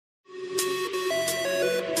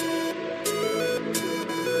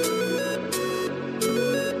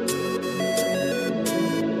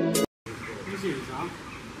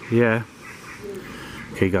Yeah.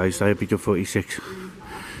 Okay guys, I hope you do 46.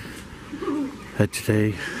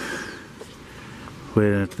 Today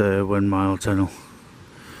we're at the 1 mile tunnel.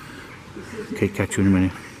 Okay, catch you in a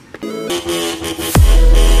minute.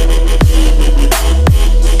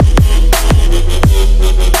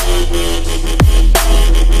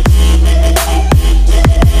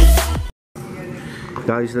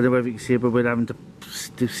 Guys, I don't know if you can see it, but we're having to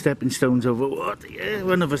do stepping stones over what? Yeah,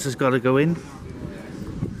 one of us has got to go in.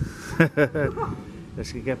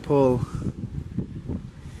 Let's get Paul.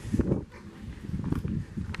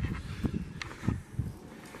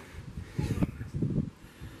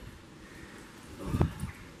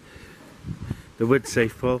 The wood's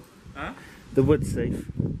safe, Paul. Huh? The wood's safe.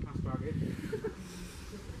 That's about it.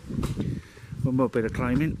 One more bit of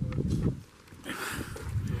climbing.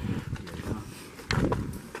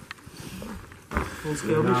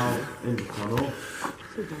 We're now in the tunnel.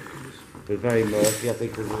 We're very murky, I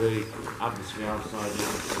think, because of the atmosphere outside.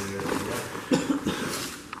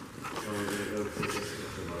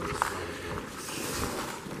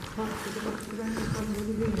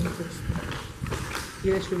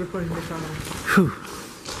 Yes, we were putting the tunnel.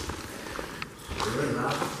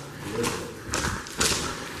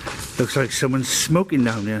 Looks like someone's smoking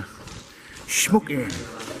down there. Smoking.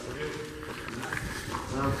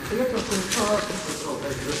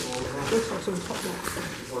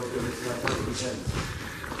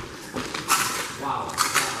 Wow.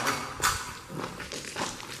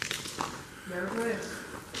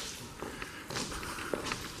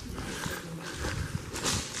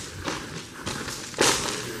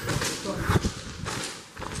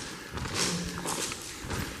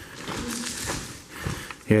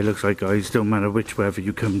 Yeah, it looks like, guys, don't matter which weather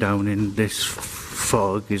you come down in, this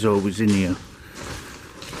fog is always in here.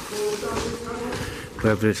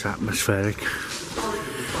 Whether it's atmospheric.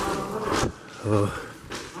 Oh.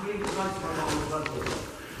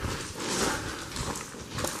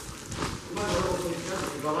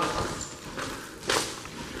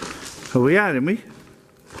 Oh, we are, aren't we?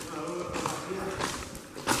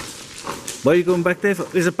 Why are you going back there for?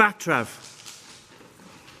 There's a bat, Trav.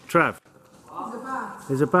 Trav.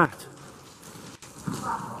 There's a bat.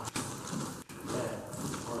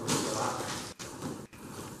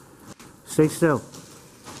 Stay still.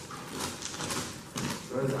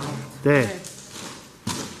 There.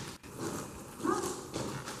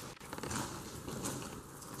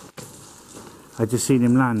 I just seen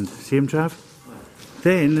him land. See him, Trav?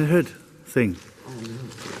 There in the hood thing.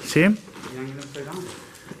 See him?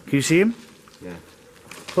 Can you see him? Yeah.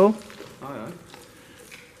 Paul? Aye.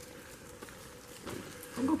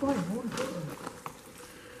 I'm going to buy him.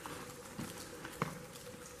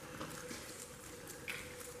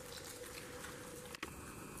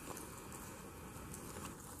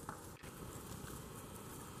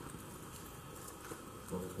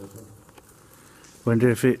 Wonder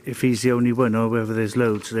if he's the only one or whether there's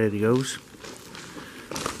loads. There he goes.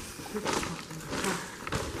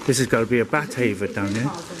 This has got to be a bat haven down here.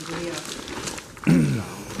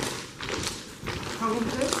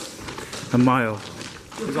 A mile.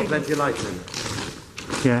 You've got plenty of lights in.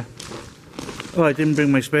 Yeah. Oh, I didn't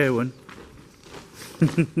bring my spare one.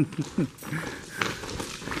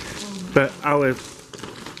 But our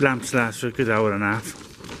lamps last for a good hour and a half.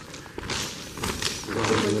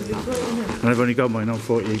 And I've only got mine on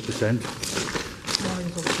 48%.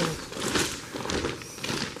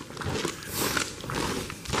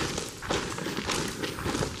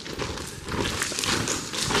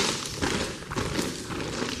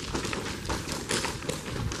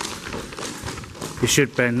 You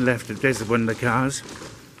should bend left if there's one of the cars.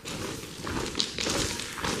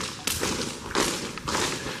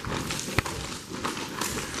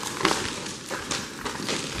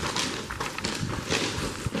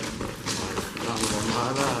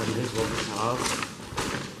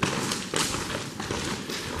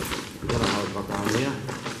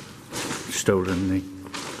 Stolen,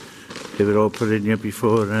 they were all put in here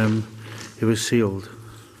before it was sealed.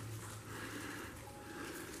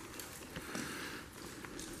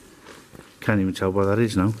 Can't even tell what that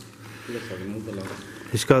is now.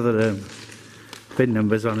 It's got the bin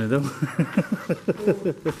numbers on it though.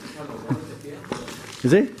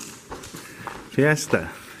 Is it? Fiesta.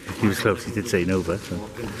 He was close, he did say Nova. So.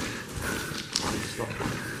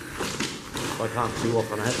 I can't see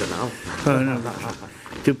off on ahead now. Oh no.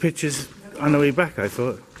 Do pictures on the way back, I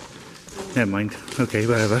thought. Never mind. Okay,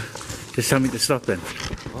 whatever. Just tell me to stop then.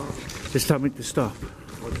 What? Just tell me to stop.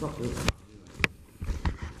 Well, stop it.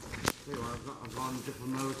 I've gone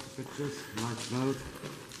different mode for pictures. Night mode.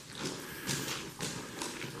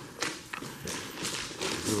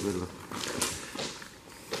 Do a little.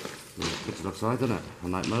 It looks right, doesn't it?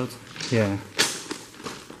 On night mode. Yeah.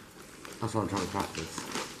 That's what I'm trying to practice.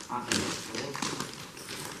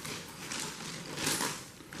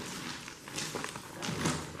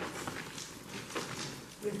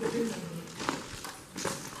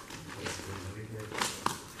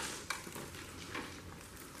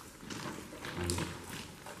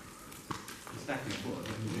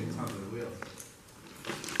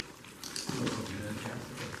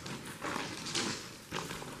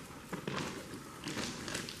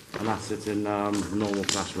 And that's it in normal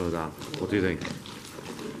flash mode now. What do you think?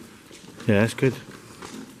 Yeah, that's good.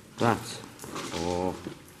 That or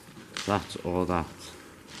that or that?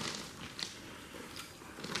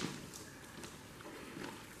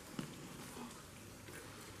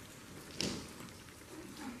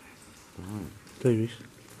 Davies.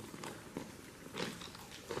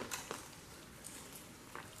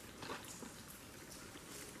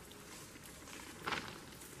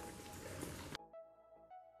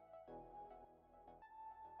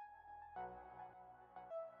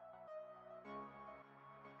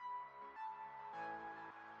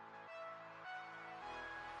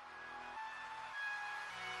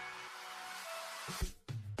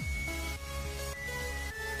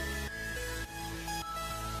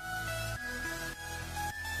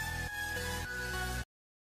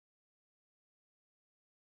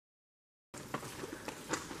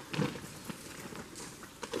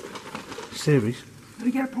 Series. Let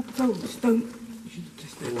me get a proper photo. Just don't. You should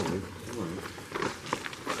just do it.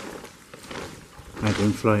 Had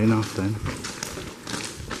him flying off then.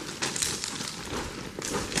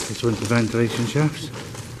 This one's the ventilation shafts.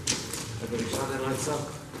 Everybody shut their lights up.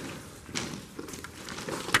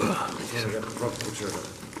 Yeah, we got the proper picture of it.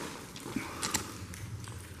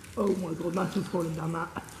 Oh my god, imagine falling down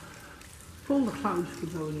that. All the clouds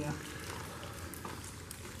could go in here.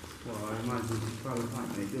 Well, I imagine it's probably like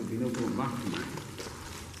me. There'll be no going back from that.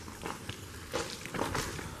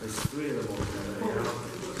 There's 3 of them all together.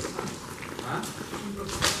 Huh?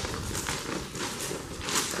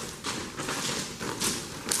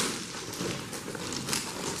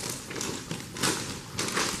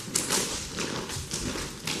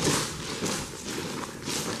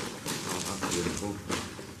 Oh, that's beautiful.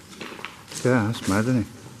 Yeah, that's mad, isn't it?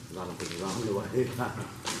 That'll be around the way.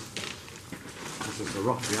 There's just a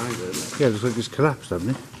rock behind it, isn't it? Yeah, it looks like it's collapsed,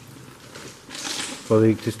 hasn't it? Well,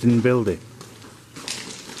 they just didn't build it.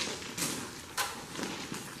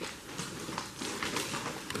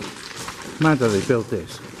 Mad how they built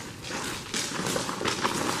this.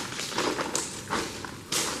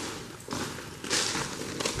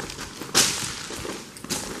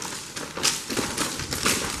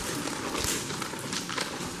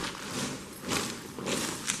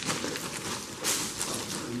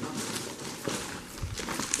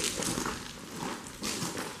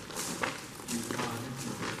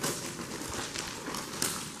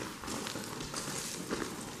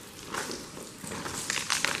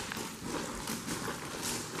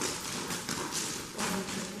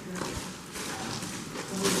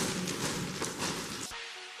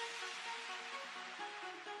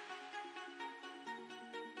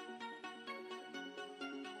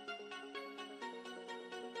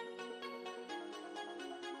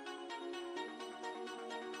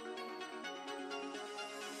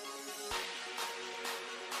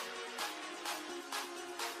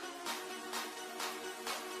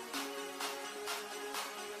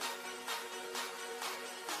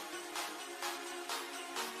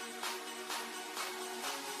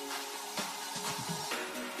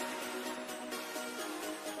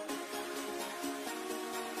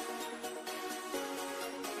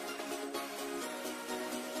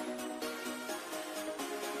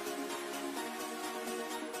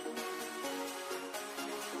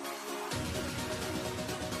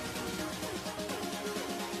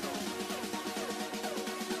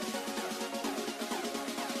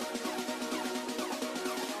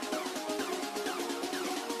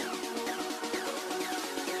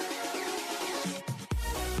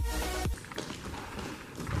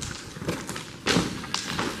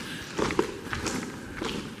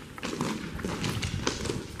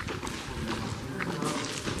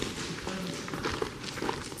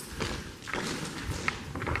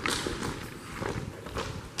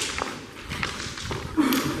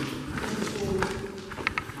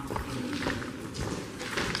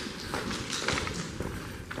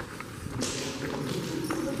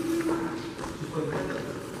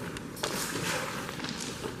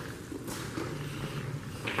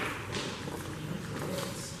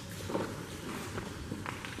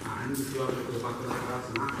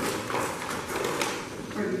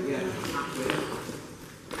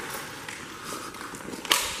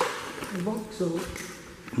 the Vauxhall.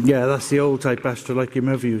 Yeah, that's the old type Astra like your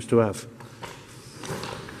mother used to have.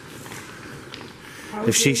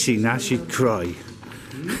 If she seen that, she'd cry.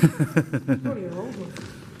 Probably an old one.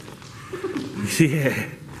 Yeah.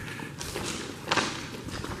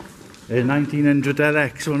 A 1900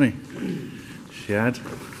 LX, wasn't it? She had.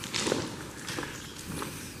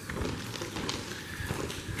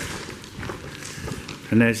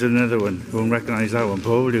 And there's another one. You won't recognise that one,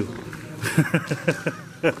 Paul, will you?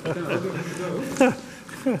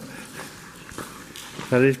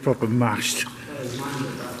 That is proper mashed.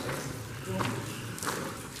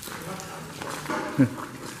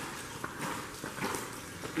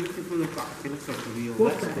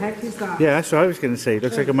 What the heck is that? Yeah, that's what I was going to say. It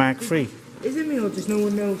looks like a Mark III. Is it me or just no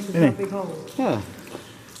one knows there's Isn't that it? big hole? Yeah.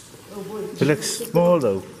 Oh boy. It looks small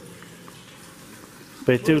though.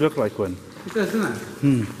 But it do look like one. It does, doesn't it?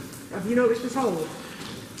 Hmm. Have you noticed this hole?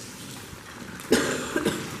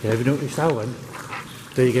 Yeah, have you noticed that one?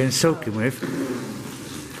 That you're getting soaking with?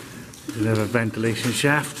 There's another ventilation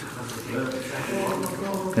shaft.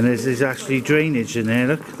 And there's actually drainage in there.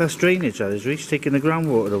 Look, that's drainage that is. Reach taking the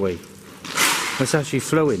groundwater away. That's actually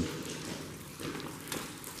flowing.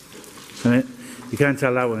 And it, you can't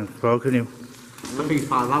tell that one, Paul, can you? I think it's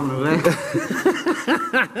part of that one over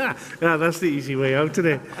there. Yeah, that's the easy way out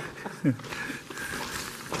today.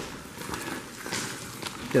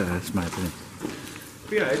 Yeah, that's mad, isn't it?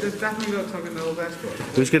 But yeah, it does definitely look like an old escort.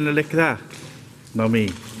 Who's going to lick that? Not me. You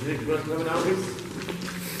think you're going to Elvis?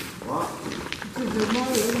 What?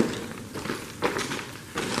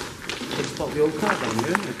 Just pop the old car down here,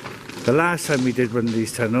 isn't it? The last time we did one of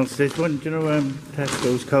these tunnels, there's one, do you know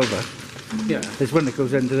Tesco's Culver? Yeah. There's one that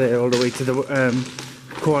goes under there all the way to the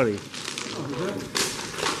quarry.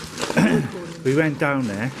 We went down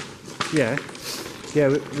there. Yeah.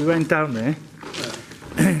 Yeah, we went down there.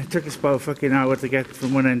 It took us about a fucking hour to get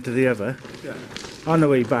from one end to the other. Yeah. On the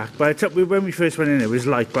way back. When we first went in, it was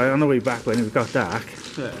light, but on the way back when it got dark,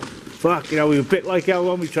 Yeah. fuck, you know, we were a bit like hell,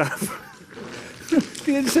 weren't we, Trav?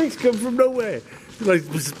 The insects come from nowhere. Like,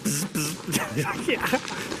 bzz, bzz, bzz.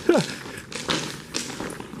 Yeah.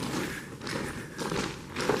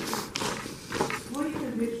 What are you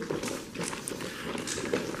going to do?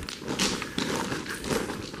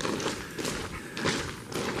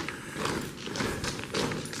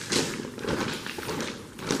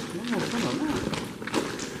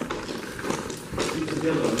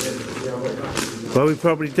 Well, we've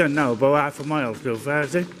probably done now about half a mile so far,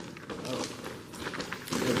 is it?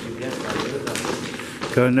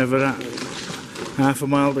 Got another half a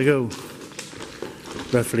mile to go,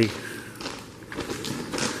 roughly.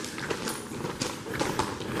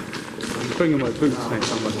 I'm bringing my boots next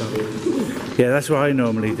time myself. Yeah, that's what I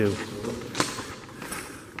normally do.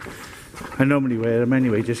 I normally wear them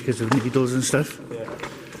anyway, just because of needles and stuff.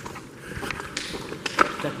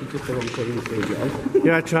 Definitely just the wrong thing to do, guys.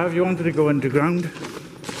 Yeah, Trav, you wanted to go underground?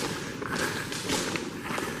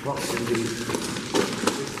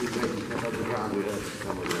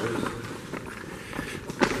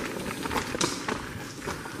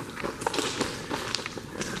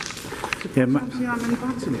 Yeah, See how many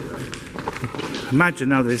bats in it, though? imagine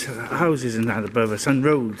now there's houses and that above us and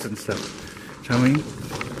roads and stuff. Do you know what I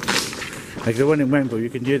mean? Like the one in Wembley, you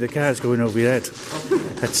can hear the cars going over your head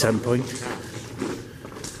at some point.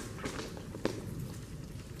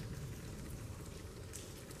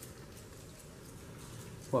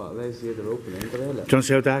 Well, there's the other opening, but there, look. Do you want to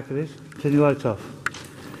see how dark it is? Turn your lights off.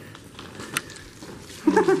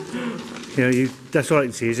 That's all I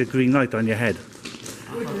can see is a green light on your head.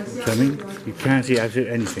 Do you know what I mean? You can't see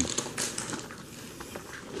absolutely anything.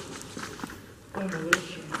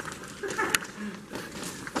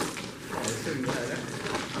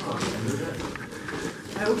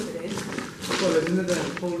 I hope it is. Well, there's another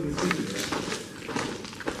hole in the ceiling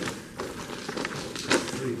there.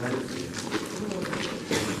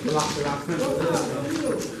 We'll have to ask them.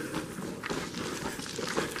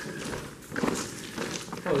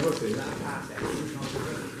 Oh, what's it?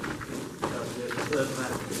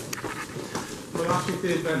 Well, actually,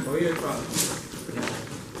 third bed for you as well.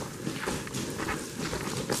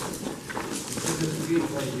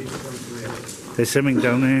 There's something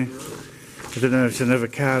down there. I don't know if it's another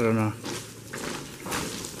car or not.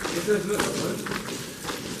 It does look like one.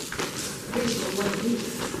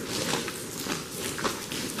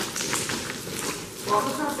 What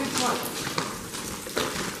was that big one?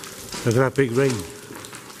 Look at that big rain.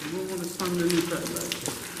 You won't want to stand underneath that, though.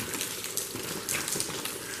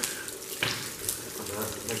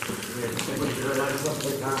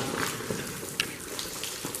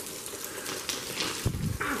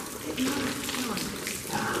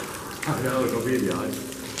 I know, it'll be the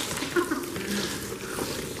eyes.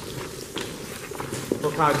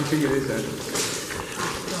 how do you think it is then?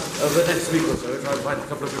 Over the next week or so, try and find a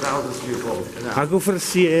couple of good houses for you for. I'll go for the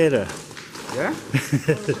Sierra. Yeah?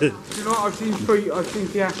 Do you know what, I've seen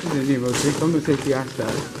Fiestas in here mostly, so I'm going to say Fiesta.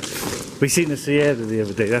 We seen the Sierra the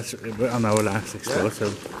other day, that's on our last explore,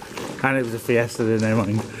 so. And it was a Fiesta in their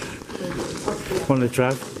mind. One of the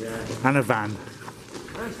trav. And a van.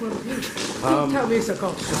 Don't tell me it's a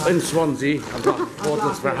cost. In Swansea, I've got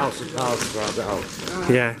orders for a house of cars throughout the house.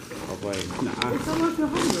 Yeah. I'll wait. It's almost a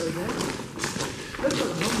hunger, isn't it? Looks like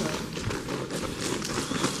a hunger.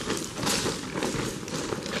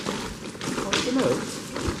 What's the note?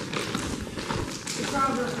 It's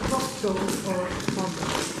either a Vauxhall or a Honda.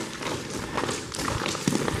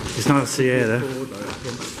 It's not a Sierra.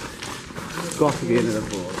 It's got to be another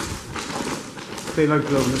Ford. They like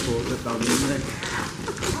blowing the Ford that's down, don't they?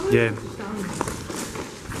 Yeah.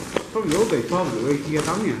 Probably all day, 12 the way to get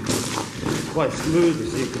down here. Quite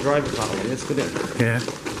smooth, so you can drive a car on this, couldn't it? Yeah.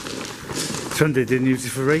 Sunday didn't use it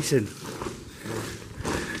for racing.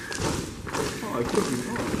 Oh, it could be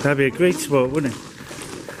fine. That'd be a great sport, wouldn't it?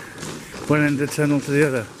 One end of the tunnel to the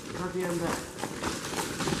other. At the end there.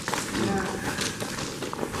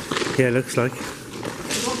 Yeah, looks like.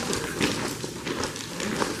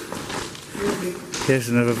 Here's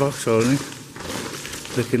another Vauxhall, isn't it?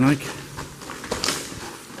 Looking like.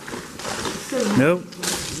 No.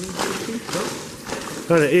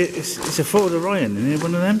 Oh, it's a Ford Orion, isn't it?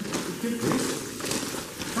 One of them? That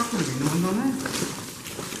could have been one on there.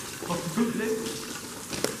 Off the bootleg.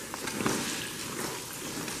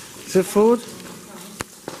 Is it a Ford?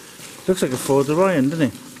 Looks like a Ford Orion, doesn't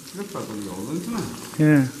it? Looks like one of the old ones, doesn't it?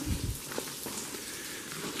 Yeah.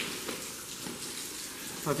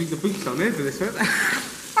 I think the boot's down there for this one.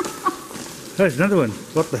 There's another one.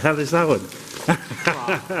 What the hell is that one?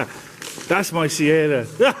 That's my Sierra.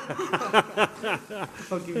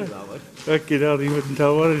 I'll give you that one. Fucking hell, you wouldn't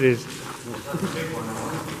tell what it is.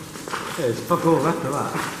 Yeah, it's fuck all after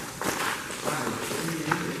that.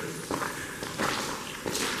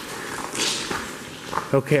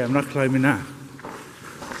 Okay, I'm not climbing that.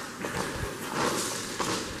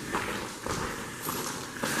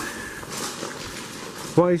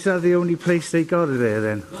 Why is that the only place they got it there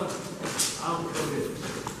then?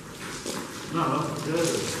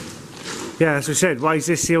 Yeah, as I said, why is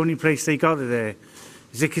this the only place they got it there?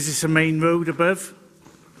 Is it because it's a main road above?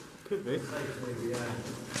 Could be.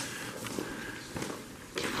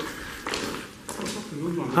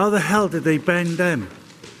 How the hell did they bend them?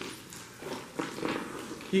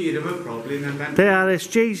 Heated them up probably and then bent. They are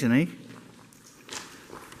RSGs, isn't they?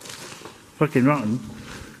 Fucking rotten.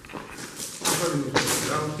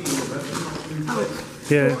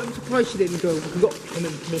 Alex, Yeah. I'm surprised you didn't go. We got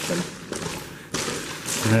planning permission.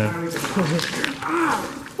 Yeah.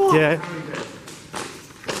 Yeah.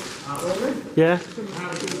 Yeah.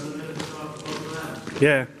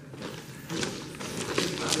 Yeah.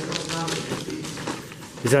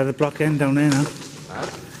 Is that the block end down there now?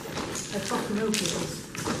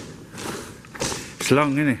 It's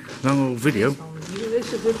long, isn't it? Long old video.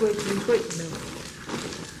 This is a good way to lose weight now.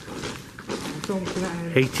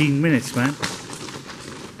 18 minutes, man.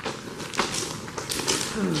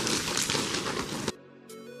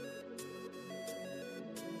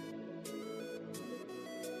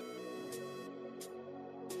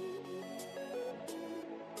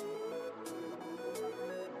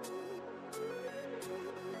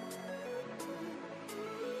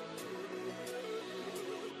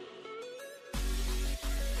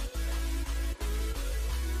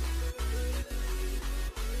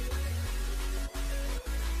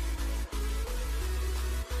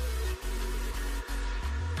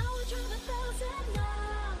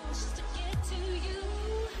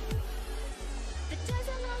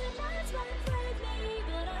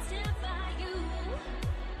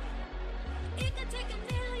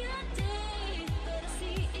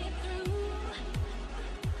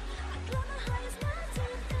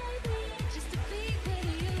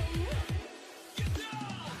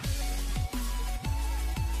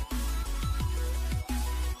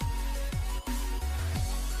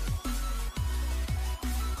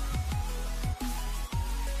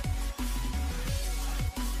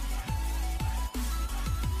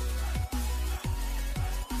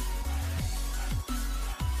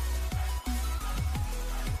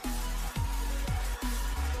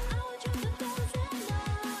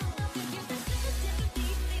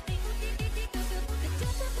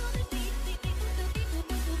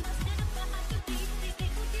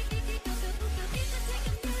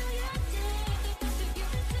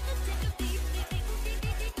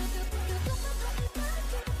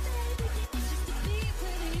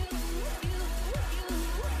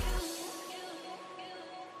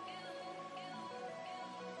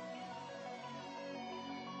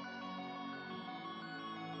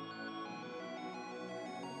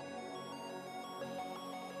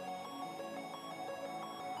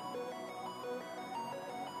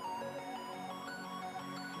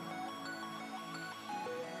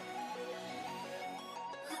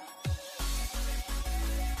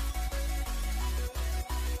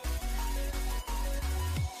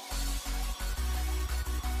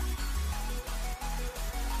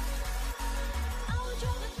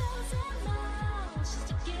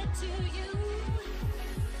 to you.